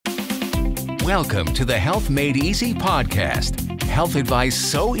Welcome to the Health Made Easy podcast. Health advice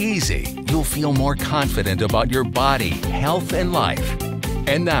so easy, you'll feel more confident about your body, health, and life.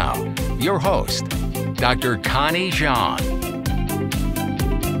 And now, your host, Dr. Connie Jean.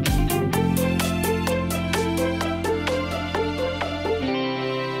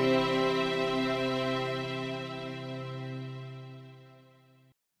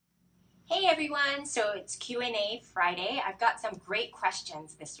 Hey everyone, so it's Q&A Friday. I've got some great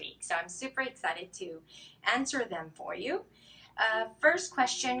questions this week, so I'm super excited to answer them for you. First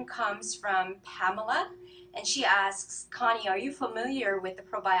question comes from Pamela, and she asks, Connie, are you familiar with the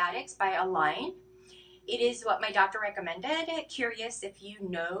Probiotics by Align? It is what my doctor recommended. Curious if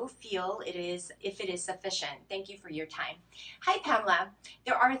you feel it is sufficient. Thank you for your time. Hi Pamela.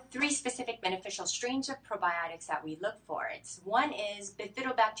 There are 3 specific beneficial strains of probiotics that we look for. One is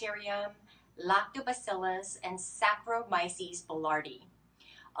Bifidobacterium, Lactobacillus, and Saccharomyces boulardii.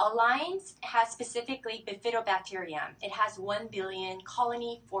 Align has specifically Bifidobacterium. It has 1 billion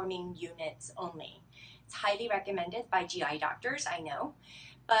colony-forming units only. It's highly recommended by GI doctors, I know.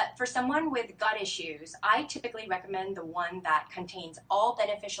 But for someone with gut issues, I typically recommend the one that contains all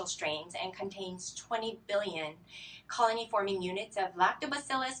beneficial strains and contains 20 billion colony-forming units of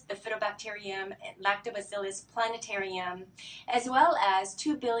Lactobacillus, Bifidobacterium, Lactobacillus plantarum, as well as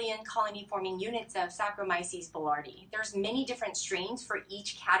 2 billion colony-forming units of Saccharomyces boulardii. There's many different strains for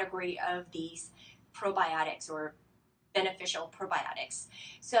each category of these probiotics or beneficial probiotics.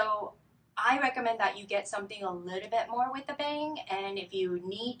 So I recommend that you get something a little bit more with the bang, and if you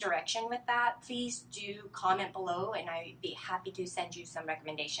need direction with that, please do comment below and I'd be happy to send you some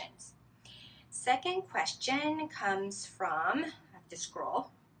recommendations. Second question comes from,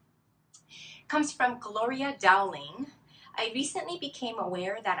 comes from Gloria Dowling. I recently became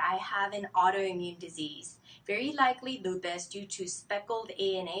aware that I have an autoimmune disease, very likely lupus due to speckled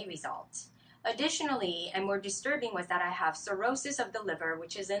ANA results. Additionally, and more disturbing was that I have cirrhosis of the liver,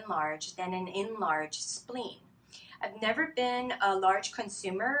 which is enlarged, and an enlarged spleen. I've never been a large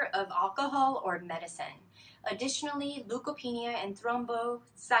consumer of alcohol or medicine. Additionally, leukopenia and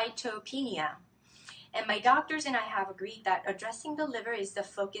thrombocytopenia. And my doctors and I have agreed that addressing the liver is the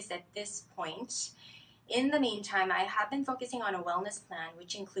focus at this point. In the meantime, I have been focusing on a wellness plan,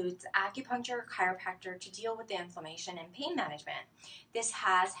 which includes acupuncture, chiropractor to deal with the inflammation and pain management. This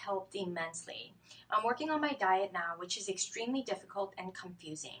has helped immensely. I'm working on my diet now, which is extremely difficult and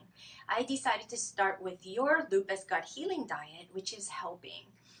confusing. I decided to start with your lupus gut healing diet, which is helping.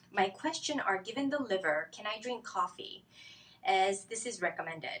 My question are, given the liver, can I drink coffee, as this is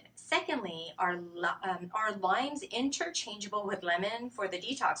recommended? Secondly, are limes interchangeable with lemon for the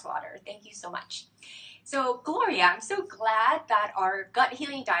detox water? Thank you so much. So Gloria, I'm so glad that our gut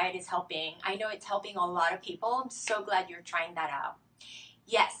healing diet is helping. I know it's helping a lot of people. I'm so glad you're trying that out.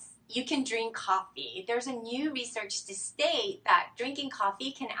 Yes, you can drink coffee. There's a new research to state that drinking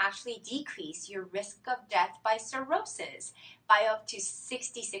coffee can actually decrease your risk of death by cirrhosis by up to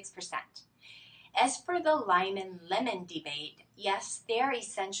 66%. As for the lime and lemon debate, yes, they are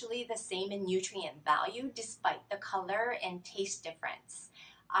essentially the same in nutrient value despite the color and taste difference.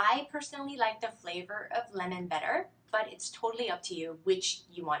 I personally like the flavor of lemon better, but it's totally up to you which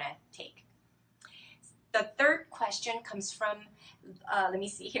you want to take. The third question comes from, let me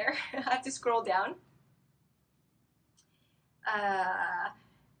see here, I have to scroll down.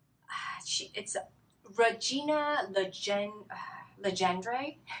 It's Regina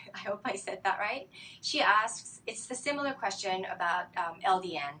Legendre. I hope I said that right. She asks, it's a similar question about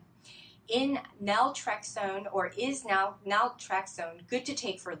LDN. Is naltrexone good to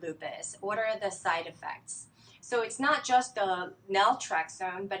take for lupus? What are the side effects? So it's not just the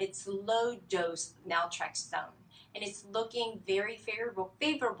naltrexone, but it's low dose naltrexone. And it's looking very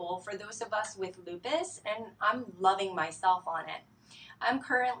favorable for those of us with lupus, and I'm loving myself on it. I'm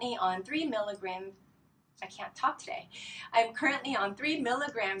currently on 3 milligrams. I can't talk today. I'm currently on 3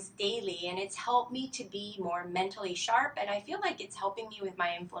 milligrams daily, and it's helped me to be more mentally sharp, and I feel like it's helping me with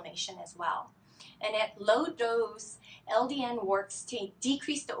my inflammation as well. And at low dose, LDN works to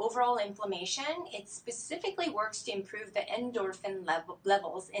decrease the overall inflammation. It specifically works to improve the endorphin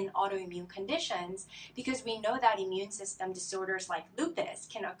levels in autoimmune conditions, because we know that immune system disorders like lupus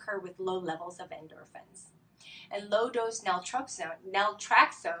can occur with low levels of endorphins. And low-dose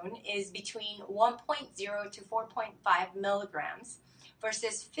naltrexone is between 1.0 to 4.5 milligrams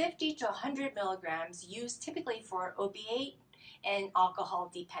versus 50 to 100 milligrams used typically for opiate and alcohol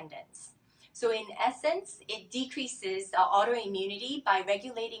dependence. So in essence, it decreases the autoimmunity by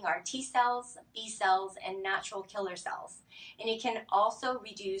regulating our T cells, B cells, and natural killer cells. And it can also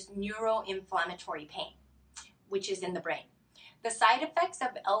reduce neuroinflammatory pain, which is in the brain. The side effects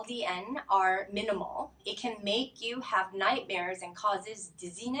of LDN are minimal. It can make you have nightmares and causes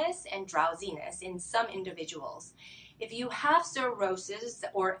dizziness and drowsiness in some individuals. If you have cirrhosis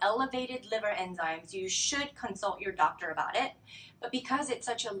or elevated liver enzymes, you should consult your doctor about it. But because it's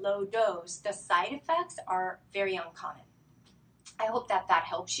such a low dose, the side effects are very uncommon. I hope that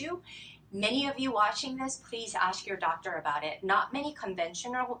helps you. Many of you watching this, please ask your doctor about it. Not many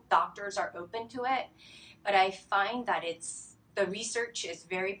conventional doctors are open to it, but I find that the research is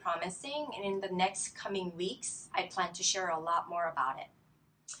very promising, and in the next coming weeks, I plan to share a lot more about it.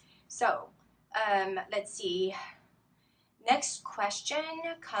 So, let's see. Next question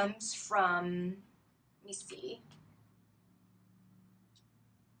comes from, let me see,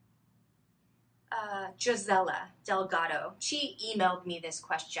 Gisela Delgado. She emailed me this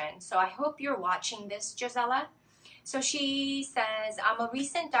question, so I hope you're watching this, Gisela. So she says, I'm a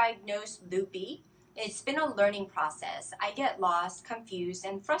recent diagnosed loopy. It's been a learning process. I get lost, confused,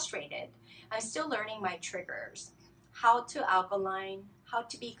 and frustrated. I'm still learning my triggers, how to alkaline, how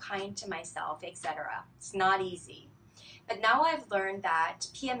to be kind to myself, etc. It's not easy. But now I've learned that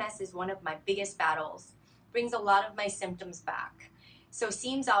PMS is one of my biggest battles. Brings a lot of my symptoms back. So it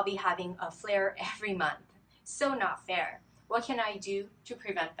seems I'll be having a flare every month. So not fair. What can I do to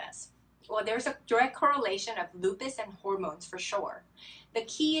prevent this? Well, there's a direct correlation of lupus and hormones for sure. The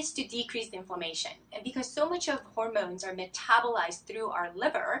key is to decrease inflammation. And because so much of hormones are metabolized through our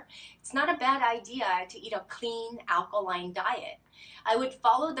liver, it's not a bad idea to eat a clean, alkaline diet. I would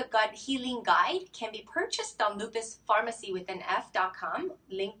follow the gut healing guide, can be purchased on lupuspharmacywithanf.com,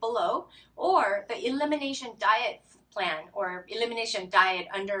 link below, or the elimination diet plan or elimination diet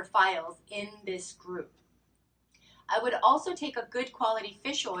under files in this group. I would also take a good quality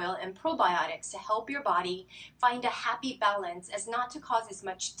fish oil and probiotics to help your body find a happy balance as not to cause as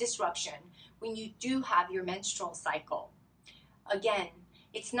much disruption when you do have your menstrual cycle. Again,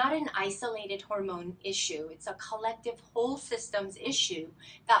 it's not an isolated hormone issue. It's a collective whole systems issue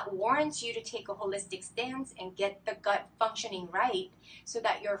that warrants you to take a holistic stance and get the gut functioning right so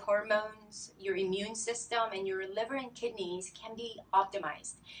that your hormones, your immune system, and your liver and kidneys can be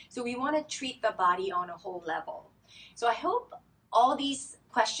optimized. So we want to treat the body on a whole level. So I hope all these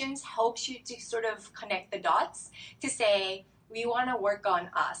questions helps you to sort of connect the dots to say, we want to work on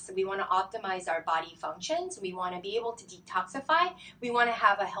us. We want to optimize our body functions. We want to be able to detoxify. We want to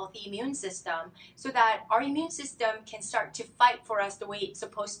have a healthy immune system so that our immune system can start to fight for us the way it's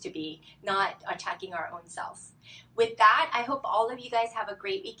supposed to be, not attacking our own cells. With that, I hope all of you guys have a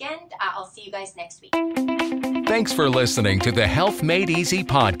great weekend. I'll see you guys next week. Thanks for listening to the Health Made Easy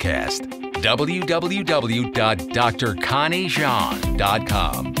podcast.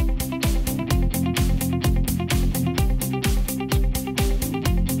 www.drconniejean.com